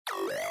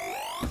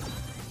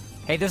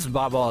Hey, this is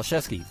Bob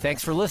Waliszewski.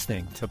 Thanks for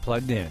listening to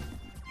Plugged In.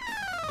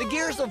 The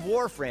Gears of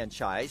War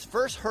franchise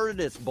first herded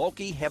its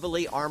bulky,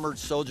 heavily armored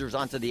soldiers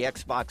onto the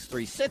Xbox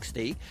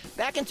 360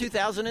 back in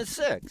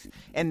 2006.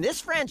 And this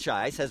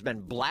franchise has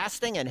been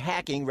blasting and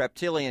hacking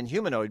reptilian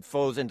humanoid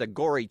foes into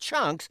gory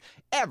chunks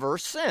ever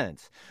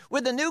since.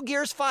 With the new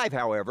Gears 5,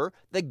 however,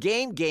 the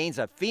game gains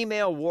a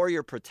female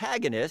warrior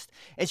protagonist,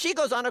 and she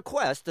goes on a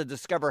quest to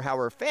discover how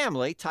her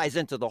family ties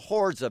into the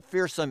hordes of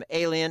fearsome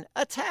alien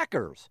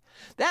attackers.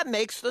 That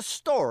makes the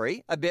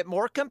story a bit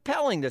more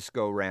compelling this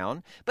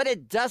go-round, but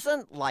it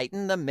doesn't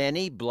lighten the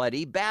many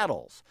bloody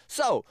battles.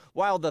 So,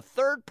 while the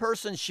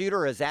third-person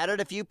shooter has added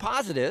a few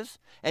positives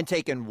and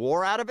taken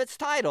war out of its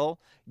title,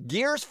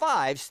 Gears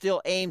 5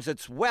 still aims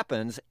its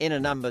weapons in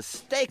an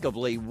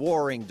unmistakably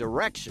warring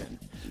direction.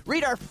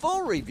 Read our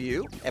full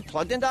review at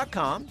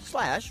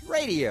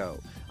pluggedin.com/radio.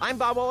 I'm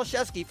Bob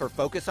Waliszewski for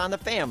Focus on the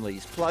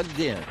Family's Plugged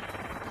In.